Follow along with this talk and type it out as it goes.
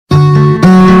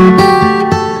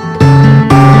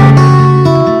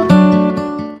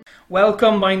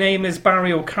Welcome, my name is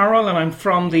Barry O'Carroll and I'm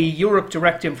from the Europe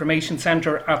Direct Information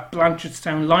Centre at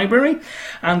Blanchardstown Library,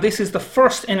 and this is the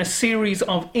first in a series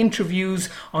of interviews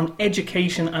on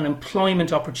education and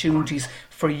employment opportunities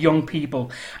for young people.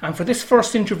 And for this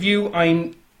first interview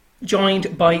I'm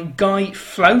joined by Guy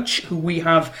Flauch, who we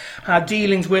have had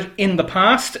dealings with in the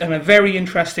past, and a very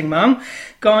interesting man.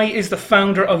 Guy is the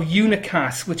founder of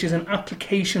Unicas, which is an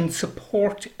application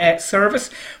support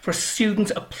service for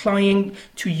students applying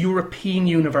to European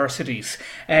universities.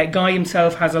 Guy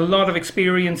himself has a lot of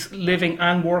experience living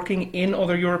and working in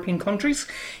other European countries.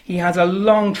 He has a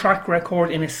long track record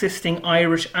in assisting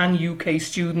Irish and UK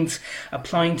students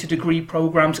applying to degree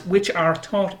programmes which are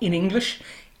taught in English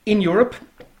in Europe.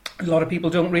 A lot of people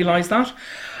don't realise that,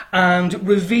 and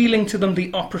revealing to them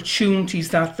the opportunities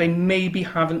that they maybe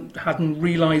hadn't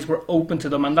realised were open to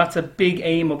them. And that's a big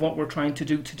aim of what we're trying to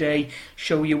do today,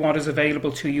 show you what is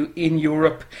available to you in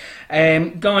Europe.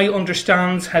 Guy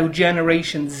understands how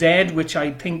Generation Z, which I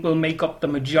think will make up the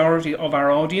majority of our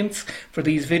audience for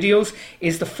these videos,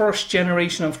 is the first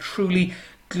generation of truly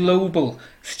global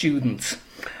students.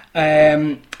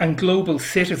 And global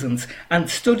citizens, and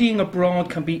studying abroad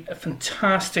can be a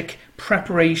fantastic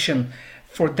preparation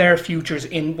for their futures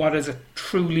in what is a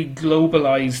truly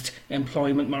globalised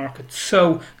employment market.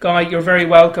 So, Guy, you're very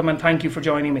welcome and thank you for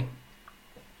joining me.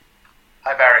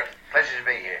 Hi Barry, pleasure to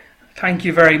be here. Thank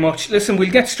you very much. Listen, we'll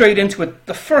get straight into it.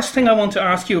 The first thing I want to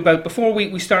ask you about before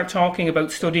we start talking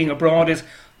about studying abroad is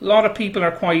a lot of people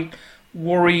are quite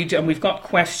worried, and we've got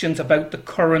questions about the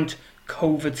current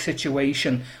COVID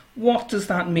situation. What does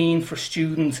that mean for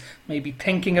students maybe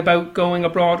thinking about going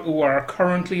abroad or are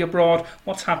currently abroad?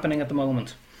 What's happening at the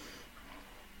moment?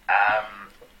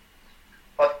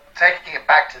 Well, taking it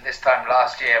back to this time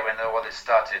last year when all this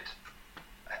started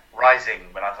rising,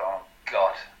 when I thought, oh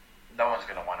God, no one's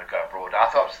going to want to go abroad. I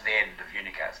thought it was the end of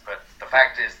Unicas, but the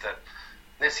fact is that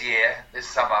this year, this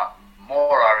summer,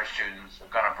 more Irish students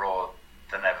have gone abroad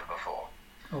than ever before.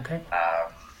 Okay.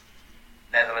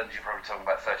 Netherlands, you're probably talking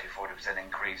about 30-40%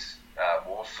 increase.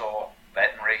 Warsaw,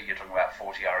 veterinary, you're talking about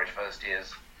 40 Irish first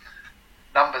years.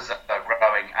 Numbers are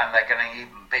growing, and they're getting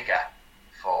even bigger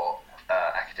for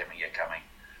academic year coming.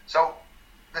 So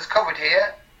there's COVID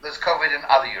here, there's COVID in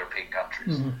other European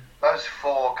countries. Mm-hmm. Those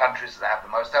four countries that have the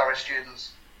most Irish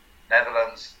students: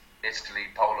 Netherlands, Italy,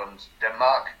 Poland,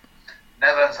 Denmark.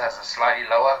 Netherlands has a slightly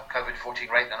lower COVID-14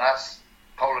 rate than us.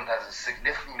 Poland has a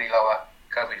significantly lower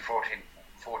COVID-14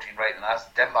 rate than us.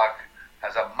 Denmark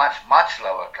has a much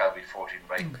lower COVID-14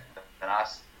 rate than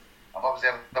us. And what was the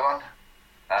other one?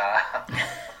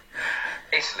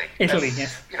 Italy. Italy,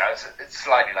 yes. You know, it's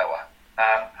slightly lower.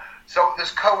 So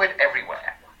there's COVID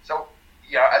everywhere. So,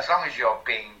 you know, as long as you're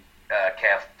being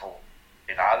careful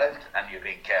in Ireland and you're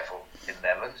being careful in the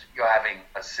Netherlands, you're having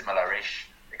a similar-ish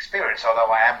experience.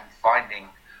 Although I am finding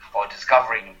or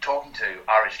discovering and talking to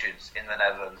Irish students in the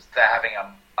Netherlands, they're having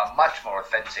a much more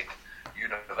authentic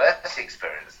university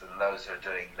experience than those who are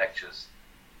doing lectures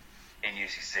in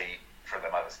UCC from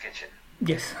their mother's kitchen.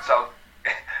 Yes. So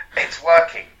it's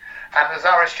working. And there's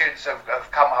Irish students who have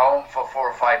come home for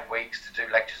 4 or 5 weeks to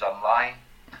do lectures online.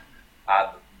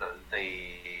 The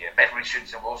veterinary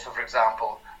students in Warsaw, for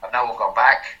example, have now all gone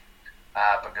back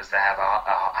because they have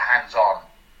a hands-on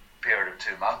period of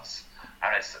 2 months.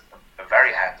 And it's a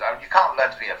very hands-on. You can't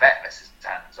learn to be a vet unless it's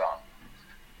hands-on.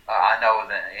 I know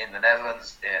that in the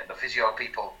Netherlands, the physio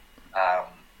people,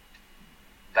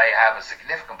 they have a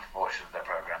significant proportion of their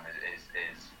program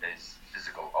is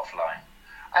physical offline,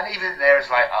 and even in areas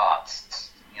like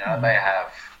arts, you know, they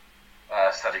have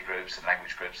study groups and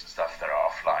language groups and stuff that are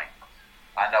offline.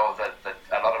 I know that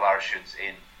a lot of Irish students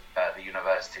in the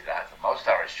university that has the most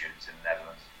Irish students in the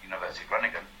Netherlands, University of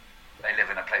Groningen, they live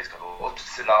in a place called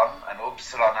Uppsalon, and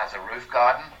Uppsalon has a roof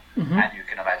garden. Mm-hmm. And you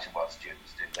can imagine what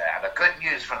students do there. And the good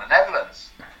news from the Netherlands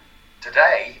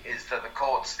today is that the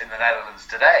courts in the Netherlands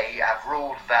today have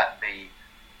ruled that the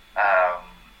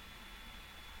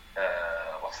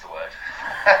what's the word?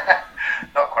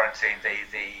 Not quarantine. They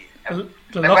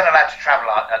weren't allowed to travel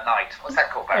at night. What's that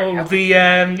called, Barry?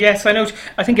 Oh, yes, I know.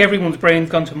 I think everyone's brain's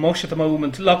gone to mush at the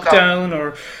moment. Lockdown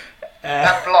or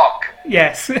that block.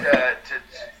 Yes.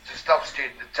 To stop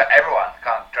students. Everyone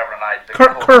can't travel at night.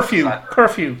 Curfew.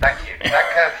 Thank you. That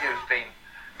curfew has been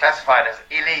classified as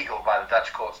illegal by the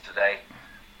Dutch courts today,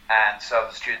 and so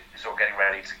the students are all getting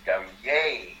ready to go.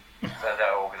 Yay! So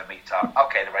they're all going to meet up.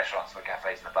 Okay, the restaurants, the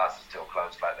cafes, and the bars are still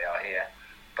closed like they are here,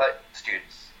 but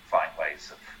students find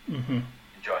ways of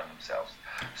enjoying themselves.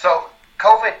 So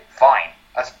COVID, fine.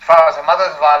 As far as the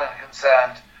mothers of Ireland are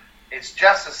concerned, it's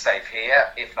just as safe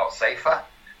here, if not safer.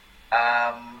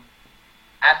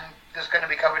 And there's going to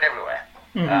be COVID everywhere.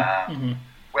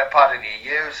 We're part of the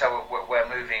EU, so we're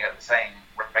moving at the same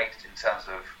rate in terms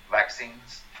of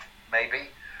vaccines, maybe.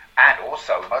 And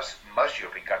also, most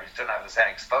European countries don't have the same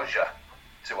exposure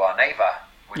to our neighbour,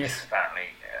 which is apparently,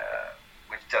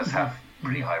 which does have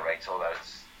pretty high rates, although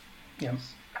it's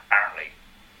apparently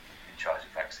in charge of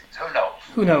vaccines. Who knows?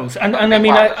 Who knows? And I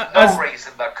mean, there's no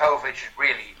reason that COVID should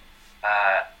really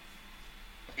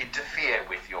interfere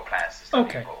with your plans to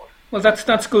study abroad. Well,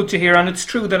 that's good to hear, and it's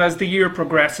true that as the year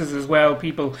progresses as well,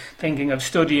 people thinking of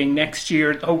studying next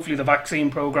year, hopefully the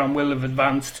vaccine programme will have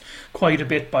advanced quite a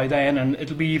bit by then, and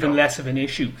it'll be even less of an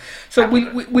issue. So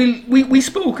we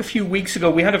spoke a few weeks ago.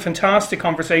 We had a fantastic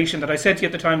conversation that I said to you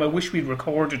at the time I wish we'd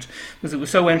recorded because it was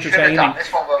so entertaining.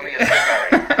 This one will be a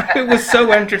very it was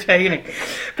so entertaining.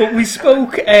 But we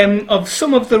spoke of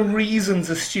some of the reasons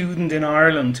a student in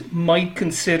Ireland might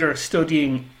consider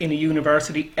studying in a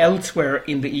university elsewhere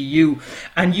in the EU.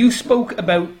 And you spoke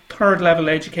about third level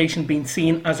education being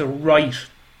seen as a right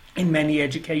in many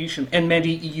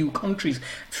EU countries.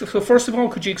 So first of all,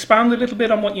 could you expand a little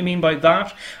bit on what you mean by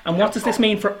that? And what does this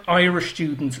mean for Irish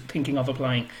students thinking of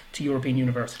applying to European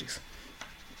universities?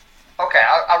 Okay,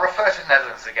 I'll refer to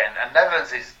Netherlands again. And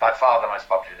Netherlands is by far the most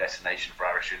popular destination for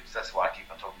Irish students. That's why I keep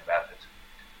on talking about it.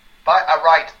 By a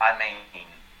right, I mean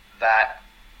that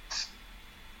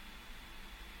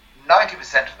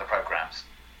 90% of the programs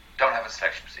don't have a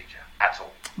selection procedure at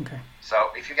all. Okay.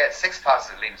 So if you get 6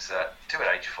 passes at Leaving Cert, 2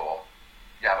 at H4,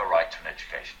 you have a right to an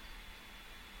education.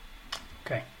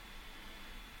 Okay.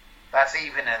 That's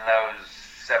even in those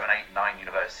 7, 8, 9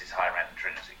 universities higher end than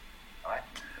Trinity. Right?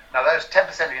 Now those 10%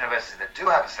 of universities that do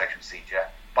have a selection procedure,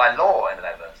 by law in the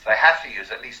Netherlands, they have to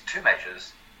use at least 2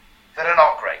 measures that are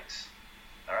not grades.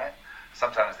 All right?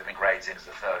 Sometimes they've been grades in as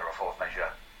a 3rd or a 4th measure,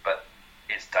 but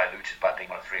it's diluted by being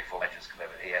one of 3 or 4 measures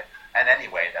compared with here. And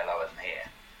anyway, they're lower than here.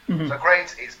 So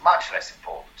grades is much less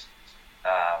important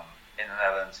in the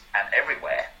Netherlands and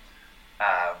everywhere.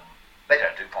 They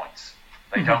don't do points.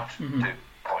 They don't do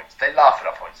points. They laugh at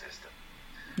our point system.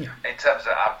 Yeah. In terms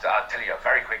of, I'll tell you a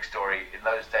very quick story. In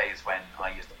those days when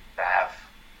I used to have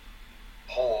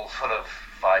halls full of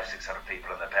 500-600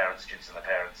 people and their parents, students and their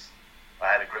parents, I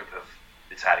had a group of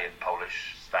Italian,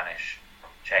 Polish, Spanish,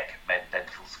 Czech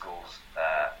dental schools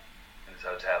in this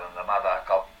hotel, and the mother,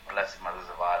 God bless the mothers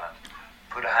of Ireland,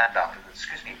 put her hand up and said,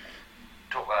 excuse me,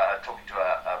 talking to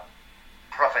a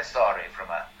professore from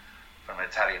an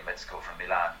Italian med school from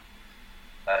Milan.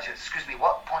 She said, excuse me,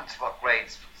 what points, what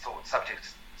grades,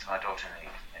 subjects does my daughter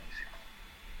need? And he said,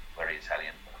 very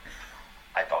Italian,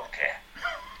 I don't care.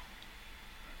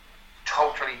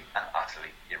 Totally and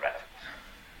utterly irrelevant.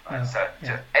 Right?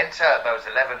 To enter those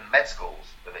 11 med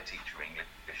schools where they teach you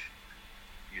English,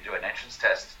 you do an entrance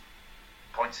test,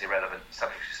 points irrelevant,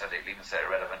 subject to study, Leaving Cert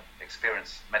irrelevant,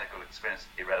 experience, medical experience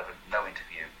irrelevant, no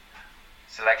interview,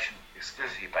 selection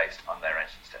exclusively based on their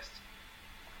entrance tests.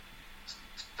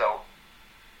 So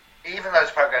even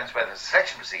those programs where there's a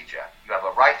selection procedure, you have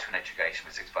a right to an education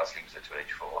with 6 plus Leaving Cert to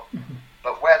H4,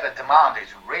 but where the demand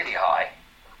is really high,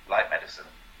 like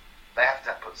medicine, they have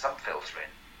to put some filter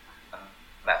in, and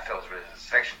that filter is a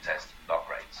selection test, not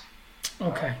grades.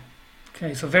 Okay.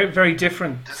 Okay, so very, very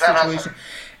different situation.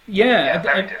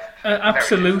 Yeah,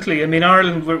 absolutely. I mean,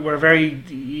 Ireland, we're very,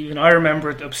 even I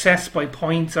remember it, obsessed by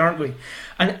points, aren't we?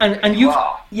 And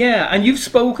you've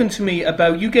spoken to me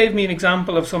about, you gave me an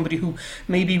example of somebody who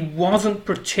maybe wasn't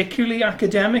particularly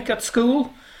academic at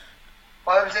school.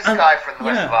 Well, there was this guy from the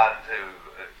west of Ireland who,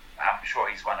 I'm sure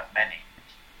he's one of many,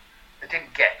 that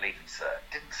didn't get Leaving Cert,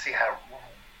 didn't see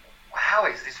how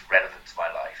is this relevant to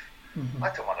my life?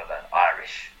 I don't want to learn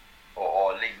Irish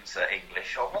or Leaving Cert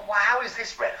English, or how is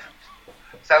this relevant?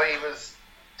 So he was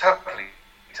totally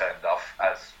turned off,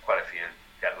 as quite a few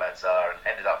young lads are, and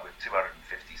ended up with 250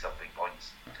 something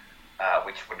points,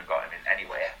 which wouldn't have got him in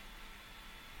anywhere,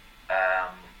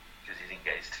 because he didn't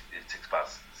get his 6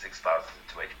 passes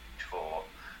to H4,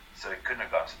 so he couldn't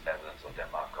have gone to the Netherlands or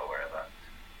Denmark or wherever.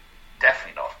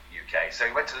 Definitely not UK. So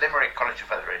he went to Limerick College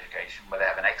of Further Education, where they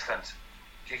have an excellent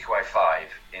GQI 5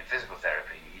 in physical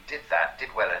therapy. He did that, did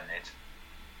well in it.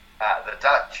 The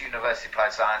Dutch University of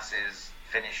Applied Sciences,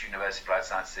 Finnish University of Applied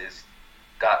Sciences,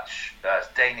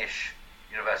 Danish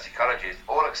university colleges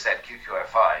all accept QQI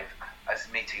 5 as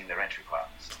meeting their entry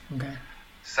requirements. Okay.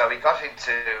 So he got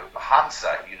into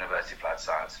Hansa University of Applied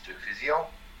Science to do physio.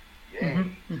 Yay.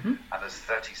 And there's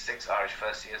 36 Irish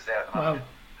first years there at the moment. Wow.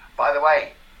 By the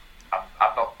way,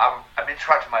 I'm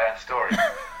interrupting my own story.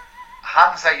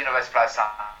 Hansa University of Applied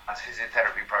Science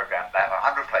physiotherapy program, they have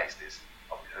 100 places,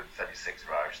 of whom 36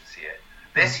 are Irish this year.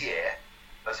 This year,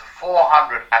 there's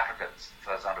 400 applicants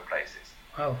for those 100 places.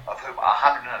 Wow. of whom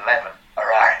 111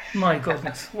 are Irish. My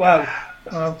goodness. Wow.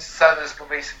 Wow. So there's going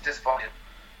to be some disappointed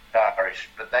Irish,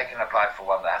 but they can apply for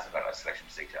one that hasn't got a selection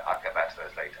procedure. I'll get back to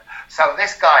those later. So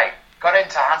this guy got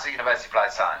into Hansa University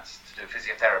Applied Science to do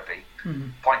physiotherapy.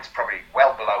 Points probably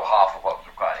well below half of what was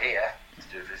required here to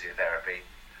do physiotherapy.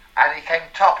 And he came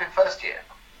top in first year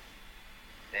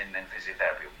in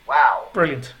physiotherapy. Wow.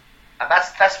 Brilliant. And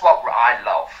that's what I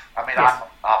love. I mean, Yes.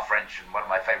 I'm French, and one of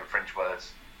my favourite French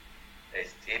words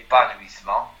is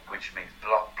épanouissement, which means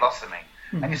blossoming.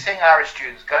 And you're seeing Irish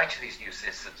students going to these new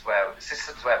systems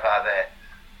whereby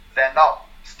they're not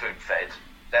spoon-fed,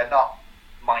 they're not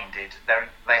minded,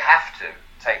 they have to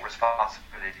take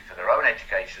responsibility for their own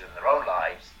education and their own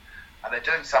lives, and they're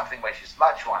doing something which is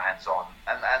much more hands-on,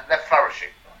 and they're flourishing.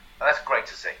 And that's great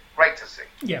to see. Great to see.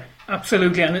 Yeah,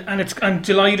 absolutely. And I'm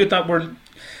delighted that we're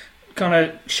kind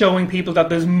of showing people that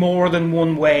there's more than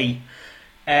one way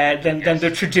than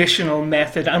the traditional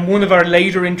method. And one of our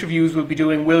later interviews will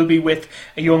be with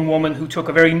a young woman who took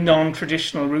a very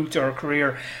non-traditional route to her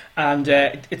career. And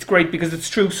it's great because it's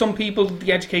true. Some people,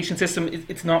 the education system,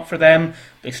 it's not for them.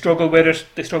 They struggle with it.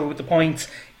 They struggle with the points.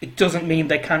 It doesn't mean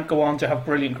they can't go on to have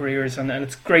brilliant careers. And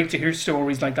it's great to hear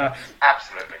stories like that.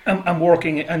 Absolutely. And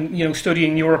working and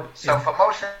studying Europe. So for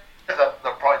most of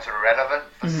the points are irrelevant.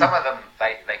 For some of them,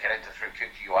 they get into through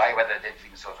QQI, whether they did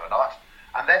things or not.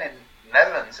 And then in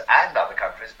Netherlands and other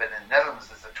countries, but in the Netherlands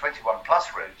there's a 21 plus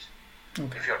route.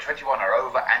 Okay. If you're 21 or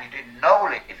over and you did no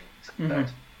leaving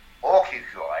or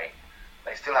QQI,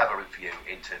 they still have a route for you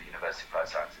into the University of Applied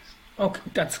Sciences. Okay,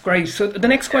 that's great. So the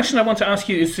next question I want to ask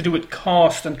you is to do with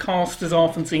cost, and cost is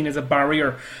often seen as a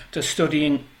barrier to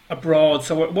studying abroad.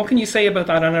 So what can you say about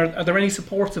that, and are there any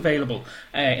supports available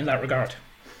in that regard?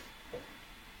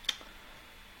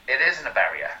 It isn't a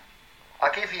barrier.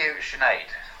 I'll give you Sinead.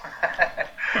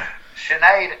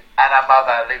 Sinead and her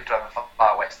mother lived on the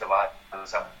far west of Ireland,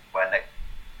 somewhere next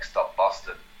stop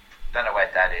Boston. Don't know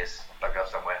where Dad is, but go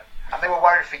somewhere. And they were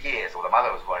worried for years, or the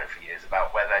mother was worried for years,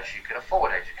 about whether she could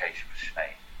afford education for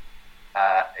Sinead.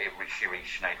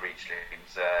 Sinead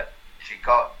Reachlings. She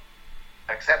got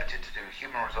accepted to do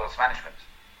human resource management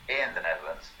in the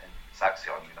Netherlands, in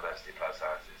Saxion University of Applied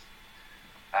Sciences.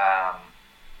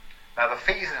 Now the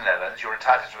fees in the Netherlands, you're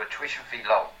entitled to a tuition fee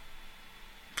loan.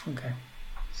 Okay.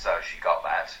 So she got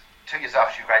that. 2 years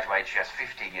after she graduated, she has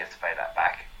 15 years to pay that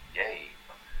back. Yay.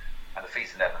 And the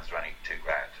fees in the Netherlands are only £2,000.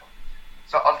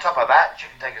 So on top of that, she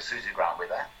can take a SUSI grant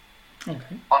with her.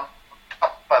 Okay. On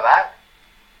top of that,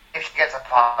 if she gets a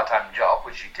part-time job,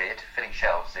 which she did, filling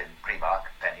shelves in Primark,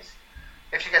 pennies,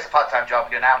 if she gets a part-time job,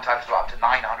 you're now entitled to up to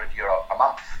 €900 a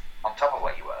month on top of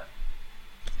what you earn.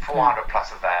 400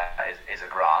 plus of that is a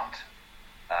grant.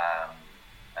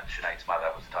 And Sinead's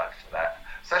mother was entitled to that.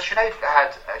 So Sinead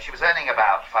she was earning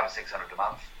about $500 or $600 a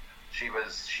month. She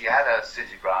had a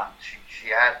SUSI grant. She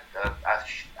had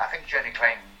I think she only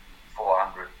claimed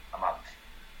 $400 a month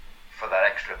for that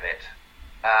extra bit.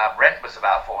 Rent was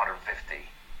about $450.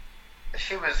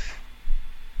 She was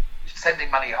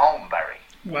sending money home, Barry.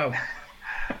 Wow.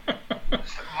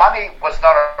 Money was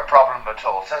not a problem at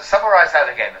all. So to summarise that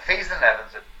again, the fees in the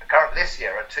Netherlands this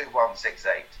year are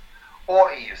 2,168.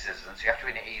 All EU citizens, you have to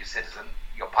be an EU citizen.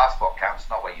 Your passport counts,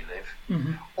 not where you live.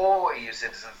 All EU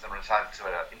citizens are entitled to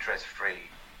an interest-free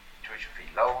tuition fee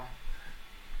loan.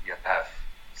 You have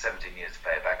 17 years to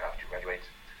pay it back after you graduate.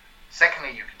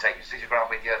 Secondly, you can take your SUSI grant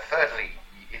with you. Thirdly,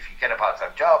 if you get a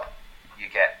part-time job, you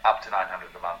get up to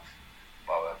 $900 a month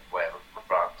by whatever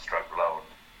grant stroke loan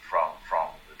from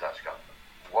the Dutch government.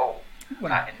 Whoa.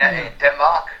 Wow. In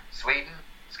Denmark, Sweden,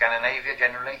 Scandinavia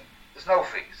generally, there's no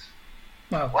fees.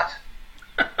 Wow. What?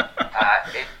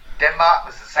 In Denmark,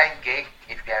 there's the same gig.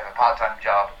 If you have a part-time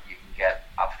job, you can get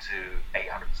up to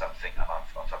 800 something a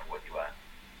month on top of what you earn.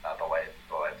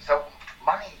 So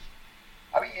money.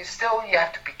 I mean, you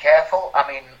have to be careful.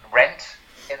 I mean, rent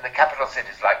in the capital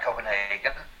cities like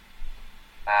Copenhagen.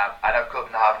 I know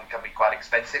Copenhagen can be quite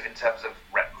expensive in terms of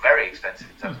very expensive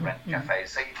in terms of rent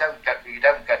cafes. So you don't go.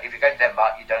 If you go to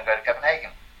Denmark, you don't go to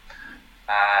Copenhagen.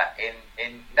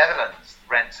 In Netherlands,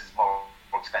 rent is more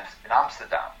expensive in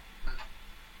Amsterdam.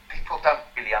 People don't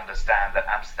really understand that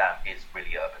Amsterdam is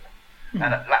really urban.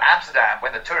 And like Amsterdam,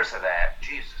 when the tourists are there,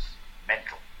 Jesus,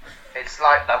 mental. It's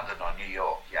like London or New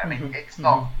York. Yeah, I mean, it's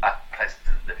not a pleasant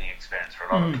living experience for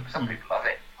a lot of people. Some people love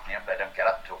it. You know, they don't get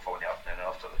up till 4 in the afternoon and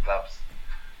off to the clubs.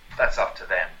 That's up to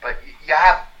them. But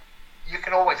you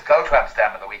can always go to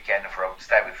Amsterdam at the weekend and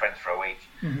stay with friends for a week.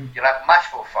 You'll have much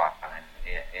more fun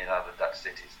in other Dutch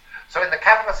cities. So in the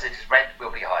capital cities, rent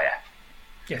will be higher.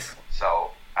 Yes.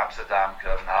 So Amsterdam,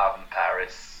 Copenhagen,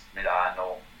 Paris,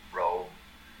 Milano, Rome.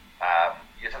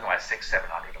 You're talking about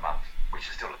 $600-700 a month, which which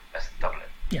is still less than Dublin.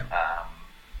 Yeah.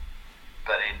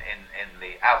 But in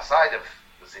the outside of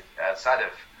the city, outside of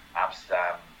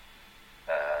Amsterdam,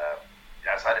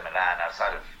 outside of Milan,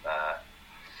 outside of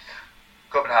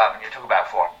Copenhagen, you talk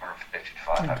about 450 to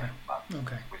 500 a month,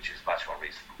 which is much more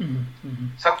reasonable.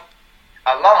 So,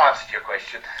 a long answer to your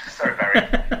question. Sorry, Barry.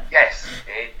 Yes,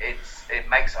 it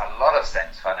makes a lot of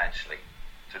sense financially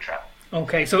to travel.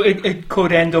 Okay, so it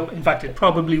could end up, in fact, it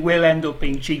probably will end up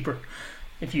being cheaper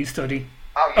if you study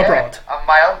abroad.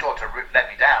 My own daughter let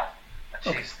me down,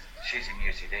 and she's in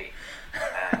UCD,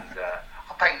 and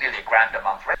I'm paying nearly £1,000 a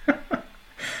month rent,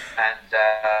 and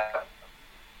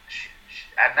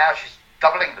and now she's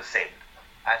doubling the SIN,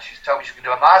 and she's told me she can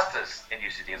do a master's in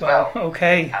UCD as well.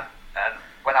 Okay. And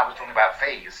when I was talking about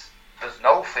fees, there's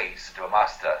no fees to do a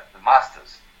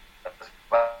master's.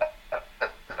 As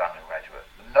an undergraduate,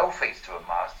 no fees to a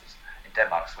master's in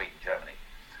Denmark, Sweden, Germany.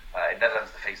 In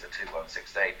Netherlands, the fees are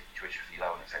 2168, tuition fee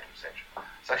loan, etc., etc.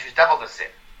 So she's doubled the SIN.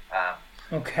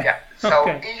 Yeah. So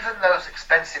even those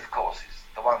expensive courses,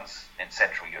 the ones in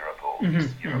Central Europe or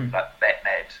Eastern Europe, like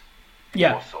BetMed,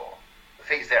 Warsaw, the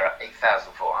fees there are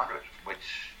 8,400,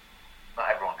 which not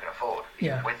everyone can afford,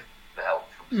 even with the help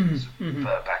from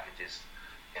superb packages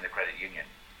in the credit union.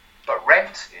 But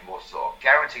rent in Warsaw,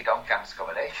 guaranteed on-campus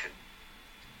accommodation,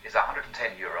 is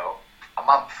 €110 a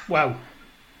month. Wow.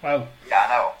 Yeah, I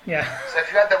know. Yeah. So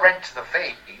if you add the rent to the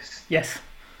fees, yes,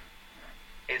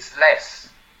 it's less.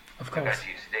 Of than course.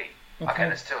 going to UCD. Okay,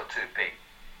 there's still two big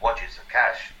wadges of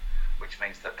cash, which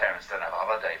means that parents don't have a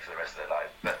holiday for the rest of their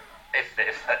life. But if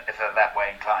they're that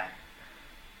way inclined,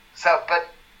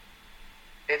 but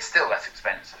it's still less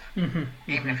expensive,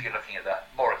 even if you're looking at the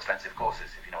more expensive courses,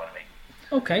 if you know what I mean.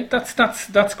 Okay,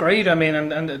 that's great. I mean,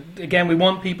 and again, we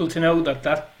want people to know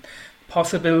that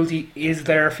possibility is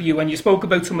there for you. And you spoke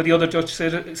about some of the other Dutch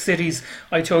cities.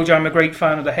 I told you I'm a great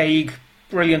fan of The Hague,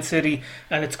 brilliant city,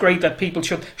 and it's great that people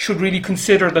should really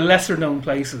consider the lesser known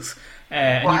places.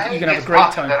 And you can have a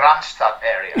great time. The Randstad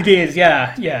area. It is,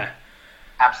 yeah.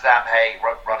 Amsterdam, Hague,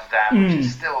 Rotterdam, which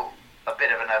is still a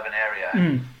bit of an urban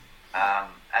area,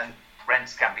 and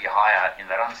rents can be higher in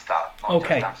the Randstad, not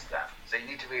just Amsterdam. So you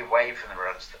need to be away from the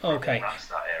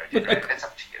Randstad area. But it's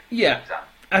up to you. Yeah.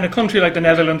 And a country like the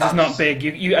Netherlands is not big.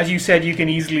 You, as you said, you can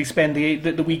easily spend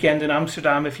the weekend in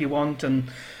Amsterdam if you want, and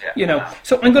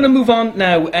So I'm going to move on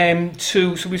now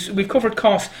so we've covered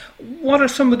costs. What are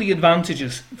some of the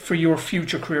advantages for your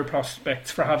future career prospects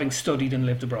for having studied and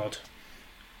lived abroad?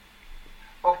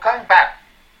 Well, going back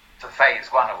to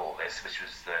phase one of all this, which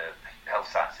was the health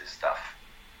sciences stuff,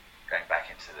 going back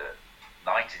into the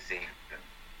 90s even,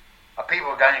 people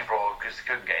were going abroad because they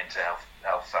couldn't get into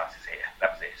health sciences here.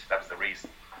 That was it. That was the reason.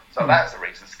 So that's the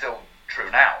reason. Still true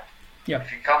now. Yeah.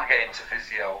 If you can't get into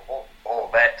physio or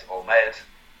vet or med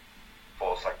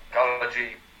or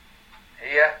psychology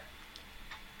here,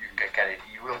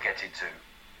 you will get into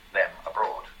them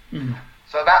abroad.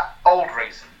 So that old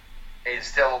reason is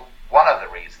still one of the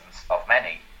reasons of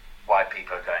many why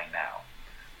people are going now.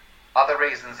 Other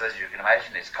reasons, as you can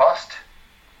imagine, is cost.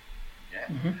 Yeah.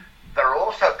 There are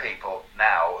also people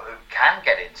now who can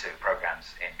get into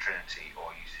programs in Trinity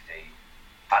or UCD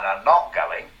and are not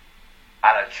going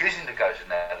and are choosing to go to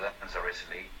Netherlands or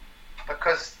Italy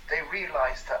because they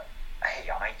realise that, hey,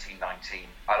 I'm 18, 19,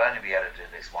 I'll only be able to do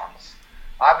this once.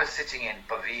 I was sitting in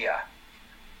Pavia,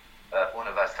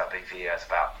 Universiteit Pavia, it's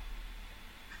about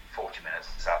 40 minutes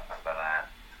south of Milan.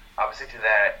 I was sitting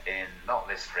there not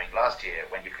this spring, last year,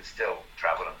 when you could still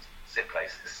travel and sit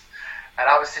places. And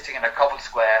I was sitting in a cobbled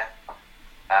square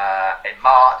in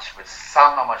March with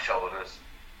sun on my shoulders,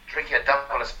 drinking a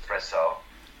double espresso,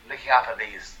 looking up at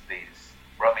these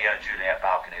Romeo and Juliet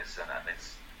balconies and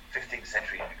this 15th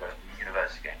century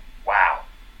university game. Wow,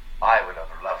 I would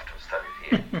have loved to have studied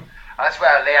here. And that's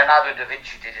where Leonardo da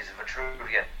Vinci did his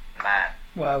Vitruvian Man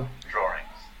drawings.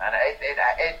 And I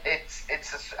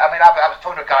was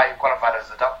talking to a guy who qualified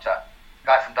as a doctor, a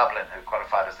guy from Dublin who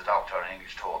qualified as a doctor on an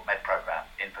English taught med program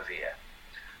in Pavia.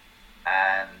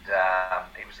 And I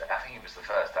think he was the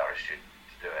first Irish student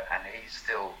to do it, and he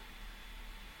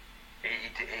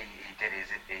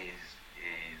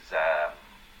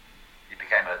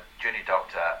became a junior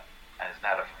doctor and is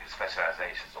now looking for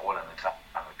specializations all in the time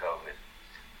of COVID.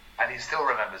 And he still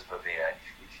remembers Pavia, and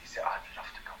he said, I'd love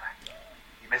to come back.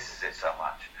 He misses it so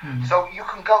much. So you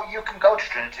can go to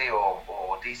Trinity or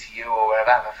DCU or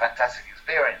wherever, have a fantastic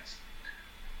experience,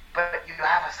 but you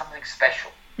have something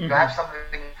special. You have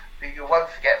something that you won't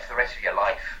forget for the rest of your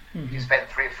life. You spend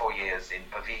 3 or 4 years in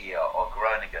Pavia or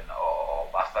Groningen or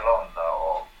Barcelona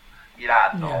or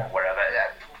Milan or wherever.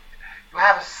 You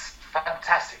have a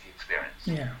fantastic experience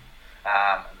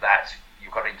that you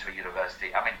got into a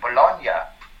university. I mean, Bologna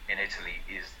in Italy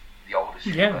is the oldest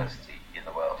university in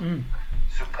the world.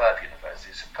 Superb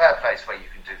university, superb place where you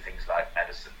can do things like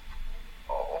medicine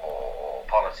or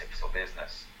politics or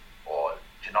business or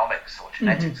genomics or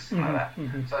genetics, something like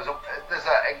that. So there's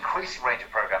an increasing range of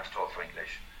programs taught through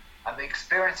English. And the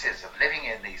experiences of living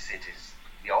in these cities,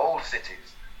 the old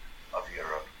cities of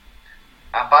Europe,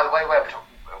 and by the way,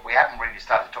 we haven't really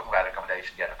started talking about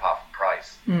accommodation yet apart from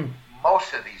price.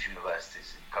 Most of these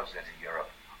universities in continental Europe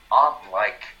aren't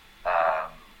like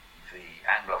the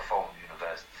Anglophone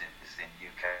universities in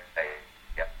UK,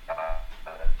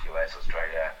 US,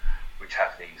 Australia, which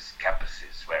have these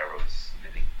campuses where everyone's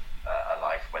living a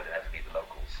life where they never meet the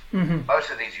locals. Most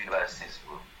of these universities,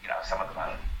 some of them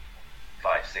are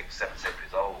 5, 6, 7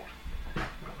 centuries old.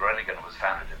 Groningen was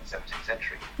founded in the 17th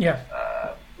century.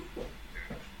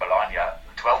 Bologna,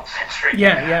 12th century.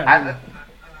 And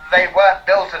they weren't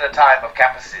built at a time of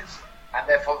campuses, and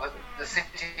therefore the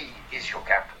city is your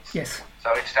campus. Yes.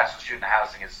 So international student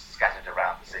housing is scattered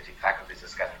around the city, faculties are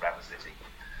scattered around the city.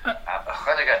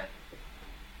 Groningen,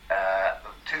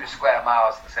 2 square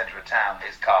miles in the centre of town,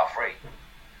 is car-free.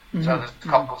 So there's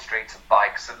cobble streets and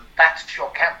bikes, and that's your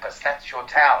campus, that's your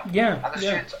town. And the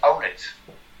students own it.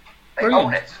 They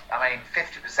own it. I mean,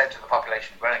 50% of the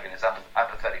population of Groningen is under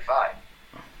 35.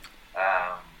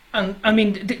 And I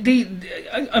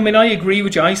mean, I agree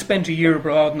with you. I spent a year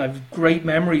abroad and I have great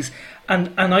memories.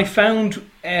 And I found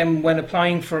when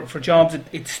applying for jobs,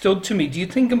 it stood to me. Do you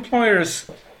think employers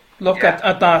look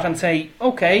at that and say,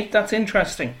 okay, that's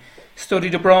interesting?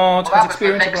 Studied abroad, has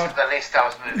experience abroad. That was the next of the list I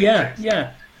was moving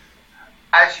to.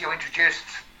 As you introduced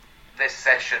this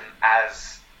session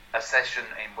as a session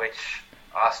in which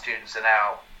our students are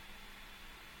now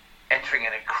entering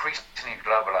an increasingly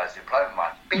globalized employment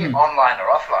market, be it online or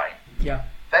offline,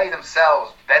 they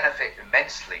themselves benefit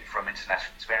immensely from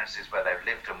international experiences where they've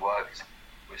lived and worked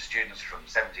with students from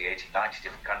 70, 80, 90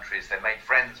 different countries. They've made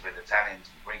friends with Italians,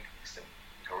 Greeks, and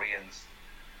Koreans.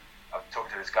 I've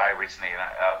talked to this guy recently.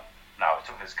 I was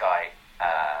talking to this guy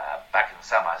back in the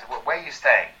summer. I said, well, where are you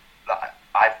staying?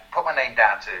 I've put my name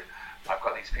down to, I've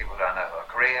got these people who I know who are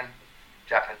Korean,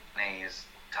 Japanese,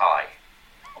 Thai.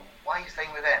 Why are you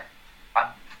staying with them?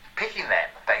 I'm picking them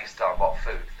based on what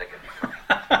food they're going to be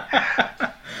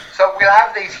cooking. So we'll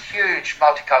have these huge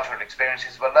multicultural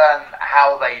experiences. We'll learn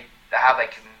how they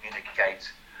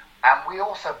communicate, and we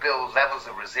also build levels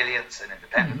of resilience and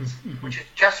independence, which is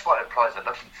just what employers are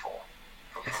looking for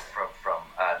from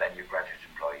their new graduate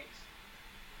employees.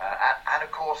 And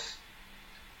of course,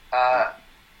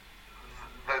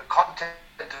 the content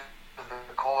of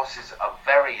the courses are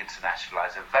very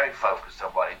internationalized and very focused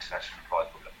on what international employers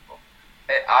will look for.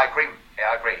 I agree.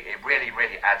 It really,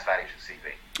 really adds value to the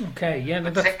CV. Okay,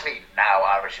 Particularly now,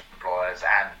 Irish employers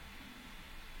and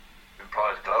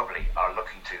employers globally are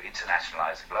looking to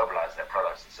internationalize and globalize their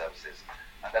products and services,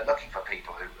 and they're looking for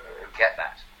people who get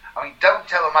that. I mean, don't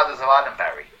tell the mothers of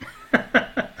Ironbarry,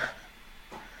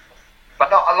 but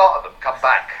not a lot of them come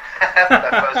back for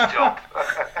their first job.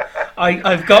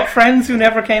 I've got friends who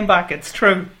never came back. It's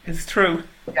true.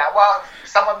 Yeah, well,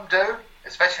 some of them do,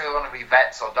 especially if they want to be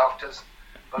vets or doctors.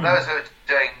 But those who are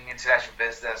doing international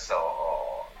business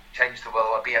or Change the World,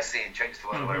 or BSc and Change the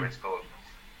World, or whatever it's called,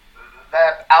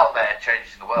 they're out there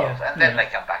changing the world, and then they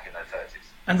come back in their 30s.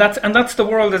 And that's the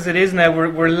world as it is now.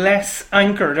 We're less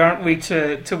anchored, aren't we,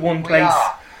 to one place? We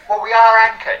are. Well, we are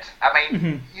anchored. I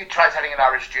mean, you try telling an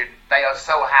Irish student, they are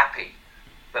so happy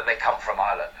that they come from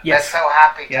Ireland. Yes. They're so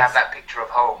happy to have that picture of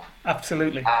home.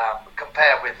 Absolutely.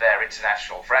 Compared with their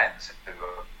international friends who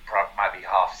might be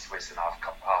half Swiss and half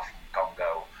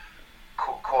Congo,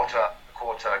 quarter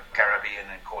Caribbean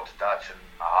and quarter Dutch and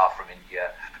half from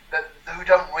India, who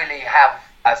don't really have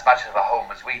as much of a home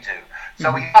as we do.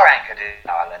 So we are anchored in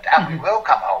Ireland, and we will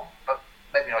come home, but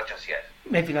maybe not just yet.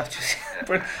 Maybe not just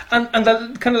yet. And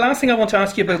the kind of last thing I want to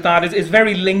ask you about that is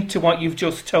very linked to what you've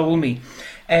just told me.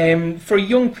 For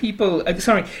young people,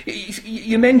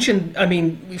 you mentioned, I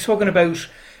mean, we've spoken about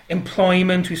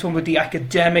employment, we've spoken about the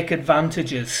academic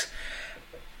advantages,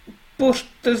 but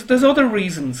there's other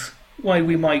reasons why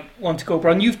we might want to go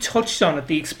abroad. And you've touched on it,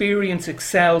 the experience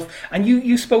itself, and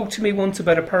you spoke to me once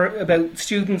about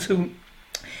students who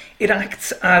it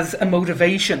acts as a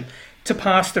motivation to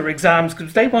pass their exams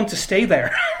because they want to stay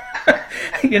there.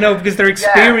 Because their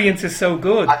experience is so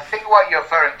good. I think what you're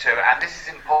referring to, and this is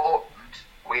important,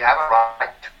 we have a right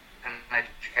to an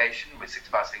education with 6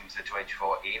 passings to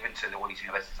 284, even to all these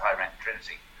universities high rank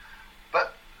Trinity.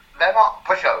 But they're not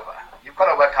pushover. You've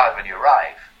got to work hard when you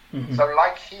arrive. So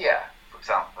like here, for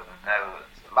example, in the Netherlands,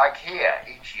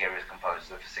 each year is composed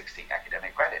of 60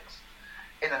 academic credits.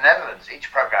 In the Netherlands,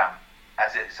 each program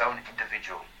as its own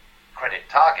individual credit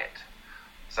target.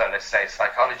 So let's say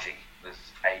psychology, there's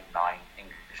 8, 9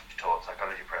 English taught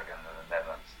psychology programs in the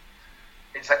Netherlands.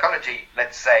 In psychology,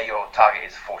 let's say your target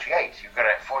is 48. You've got to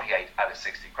have 48 out of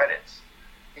 60 credits.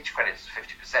 Each credit is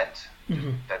 50%.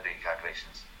 Don't do your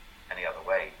calculations any other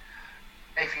way.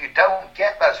 If you don't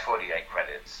get those 48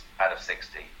 credits out of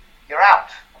 60, you're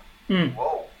out.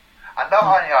 Whoa. And not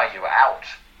only are you out,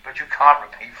 but you can't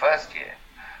repeat first year.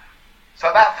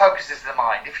 So that focuses the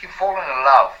mind. If you've fallen in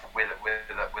love with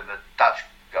a Dutch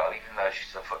girl, even though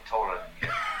she's a foot taller than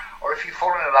you, or if you've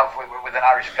fallen in love with an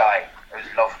Irish guy who's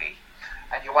lovely,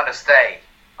 and you want to stay,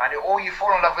 or you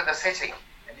fall in love with the city,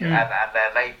 and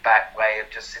their laid-back way of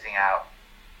just sitting out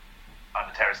on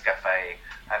a terrace cafe,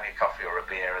 having a coffee or a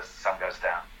beer as the sun goes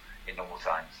down in normal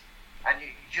times, and you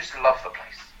just love the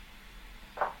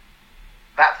place.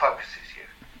 That focuses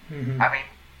you. I mean,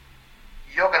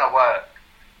 you're going to work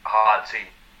hard to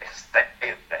stay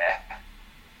there,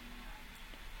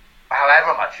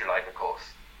 however much you like the course.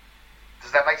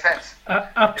 Does that make sense?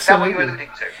 Absolutely. Is that what you're alluding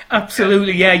to?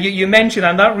 Absolutely, yeah. You mentioned,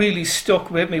 and that really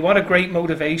stuck with me. What a great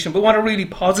motivation, but what a really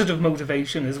positive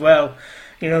motivation as well.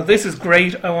 You know, this is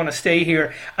great. I want to stay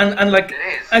here, and like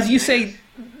as you say,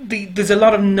 there's a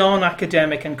lot of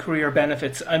non-academic and career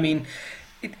benefits. I mean,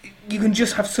 you can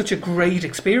just have such a great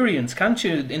experience, can't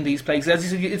you, in these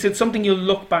places? It's something you'll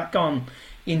look back on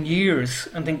in years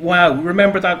and think, wow,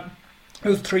 remember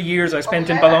those 3 years I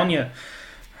spent in Bologna.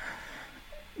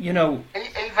 You know,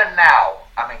 even now,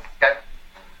 I mean,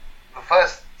 the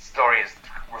first story is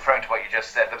referring to what you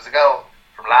just said. There was a girl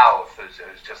from Laos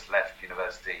who's just left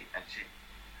university, and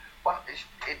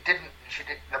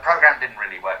the program didn't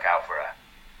really work out for her,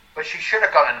 but she should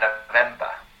have gone in November.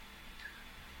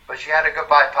 But she had a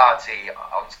goodbye party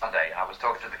on Sunday, and I was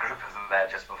talking to the group of them there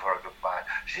just before a goodbye.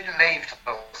 She didn't leave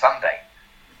till Sunday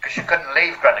because she couldn't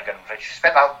leave Groningen. She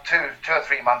spent about 2 or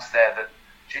 3 months there that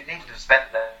she needed to spend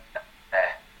there.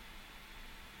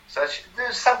 So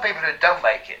there's some people who don't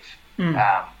make it,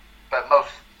 but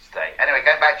most stay. Anyway,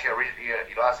 going back to your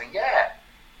last thing,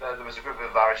 there was a group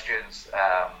of Irish students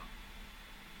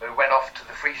who went off to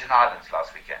the Frisian Islands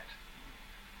last weekend.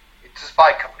 It's a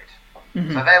spy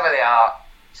COVID. So there they are,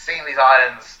 seeing these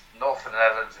islands north of the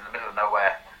Netherlands in the middle of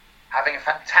nowhere, having a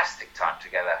fantastic time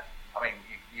together. I mean,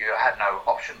 you had no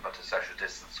option but to social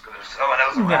distance because there was someone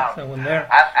else around. Someone there.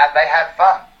 And they had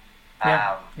fun.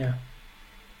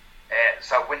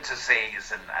 So winter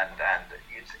seas and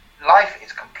life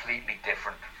is completely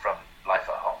different from life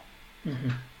at home.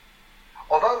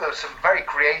 Although there are some very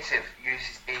creative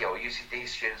UCD or UCD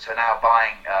students who are now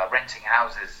renting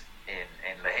houses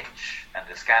in Lahinch and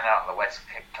Liscannor on the West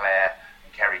Clare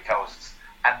and Kerry coasts,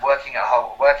 and working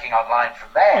online from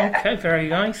there. Okay, very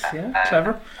nice. Yeah,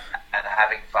 clever. And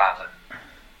having fun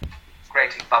and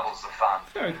creating bubbles of fun.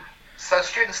 Very. So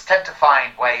students tend to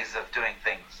find ways of doing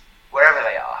things wherever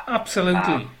they are.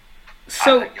 Absolutely.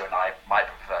 So I think you and I might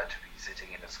prefer to be sitting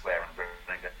in a square in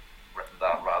Birmingham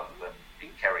rather than in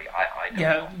Kerry. I don't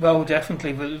know. Well,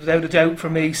 definitely, without a doubt for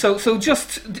me. So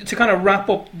just to kind of wrap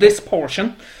up this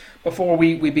portion before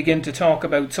we begin to talk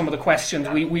about some of the questions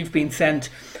we've been sent.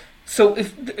 So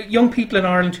if young people in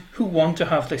Ireland who want to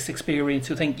have this experience,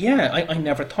 who think, I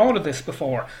never thought of this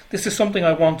before, this is something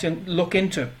I want to look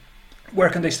into, where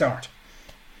can they start?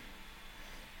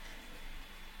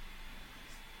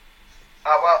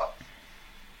 Well,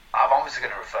 I'm obviously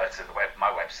going to refer to my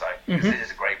website because it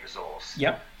is a great resource.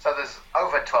 Yeah. So there's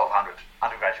over 1,200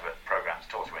 undergraduate programs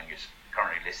taught through English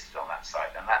currently listed on that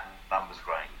site, and that number's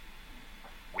growing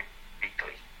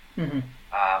weekly.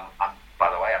 By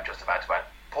the way, I'm just about to add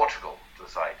Portugal to the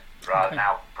site. There are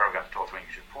now programs taught through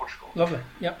English in Portugal. Lovely.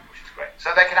 Yeah. Which is great.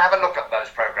 So they can have a look at those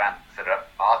programs that are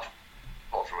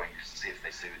taught through English to see if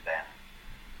they suit them.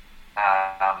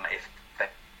 If they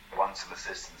want some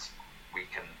assistance, we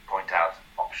can point out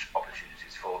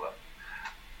opportunities for them.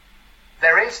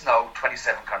 There is no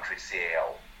 27 country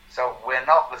CAO, so we're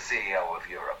not the CEO of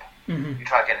Europe. You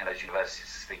try getting those universities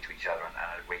to speak to each other and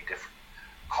agree different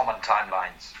common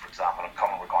timelines, for example, and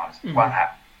common requirements. Won't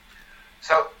happen.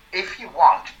 So if you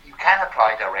want, you can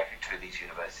apply directly to these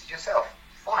universities yourself.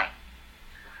 Fine.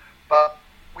 But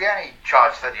we only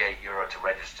charge €38 to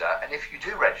register, and if you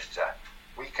do register,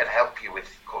 we can help you with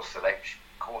course selection.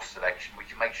 We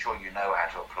can make sure you know how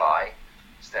to apply,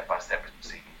 step-by-step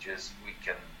procedures. We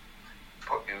can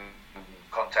put you in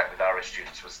contact with Irish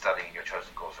students who are studying your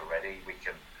chosen course already. We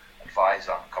can advise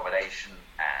on accommodation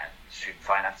and student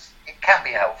finance. It can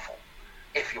be helpful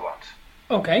if you want.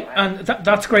 Okay, and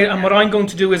that's great. And what I'm going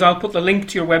to do is I'll put the link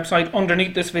to your website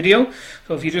underneath this video.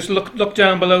 So if you just look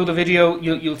down below the video,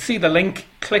 you'll see the link.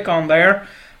 Click on there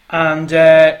and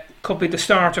could be the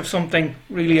start of something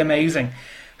really amazing.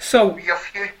 So your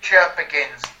future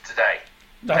begins today.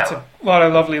 What a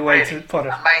lovely way to put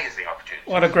it. Amazing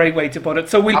opportunity. What a great way to put it.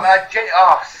 So we. Sorry.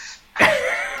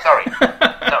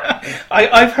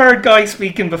 I've heard Guy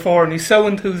speaking before, and he's so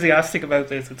enthusiastic about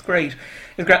this. It's great.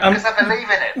 It's great. Because I believe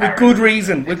in it. With good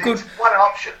reason. What an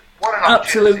option. What an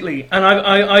Absolutely, and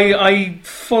I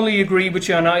fully agree with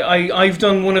you. And I've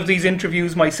done one of these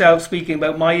interviews myself, speaking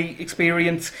about my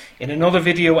experience in another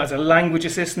video as a language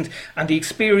assistant, and the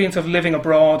experience of living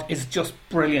abroad is just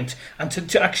brilliant. And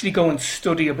to actually go and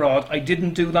study abroad, I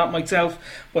didn't do that myself,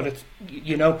 but it's,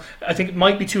 you know, I think it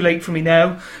might be too late for me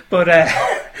now, but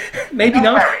maybe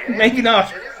not. Maybe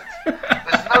not.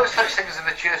 There's no such thing as a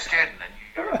mature student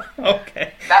in Europe.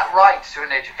 Okay. That right to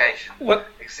an education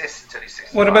exists until he's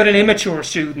 65. What about an immature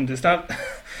student? Is that?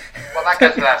 Well, that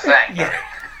goes without saying. Yeah.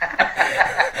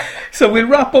 So we'll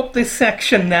wrap up this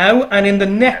section now, and in the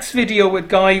next video with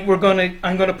Guy,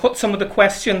 I'm gonna put some of the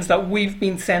questions that we've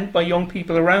been sent by young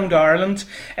people around Ireland,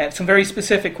 some very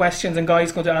specific questions, and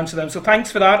Guy's going to answer them. So thanks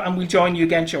for that, and we'll join you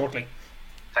again shortly.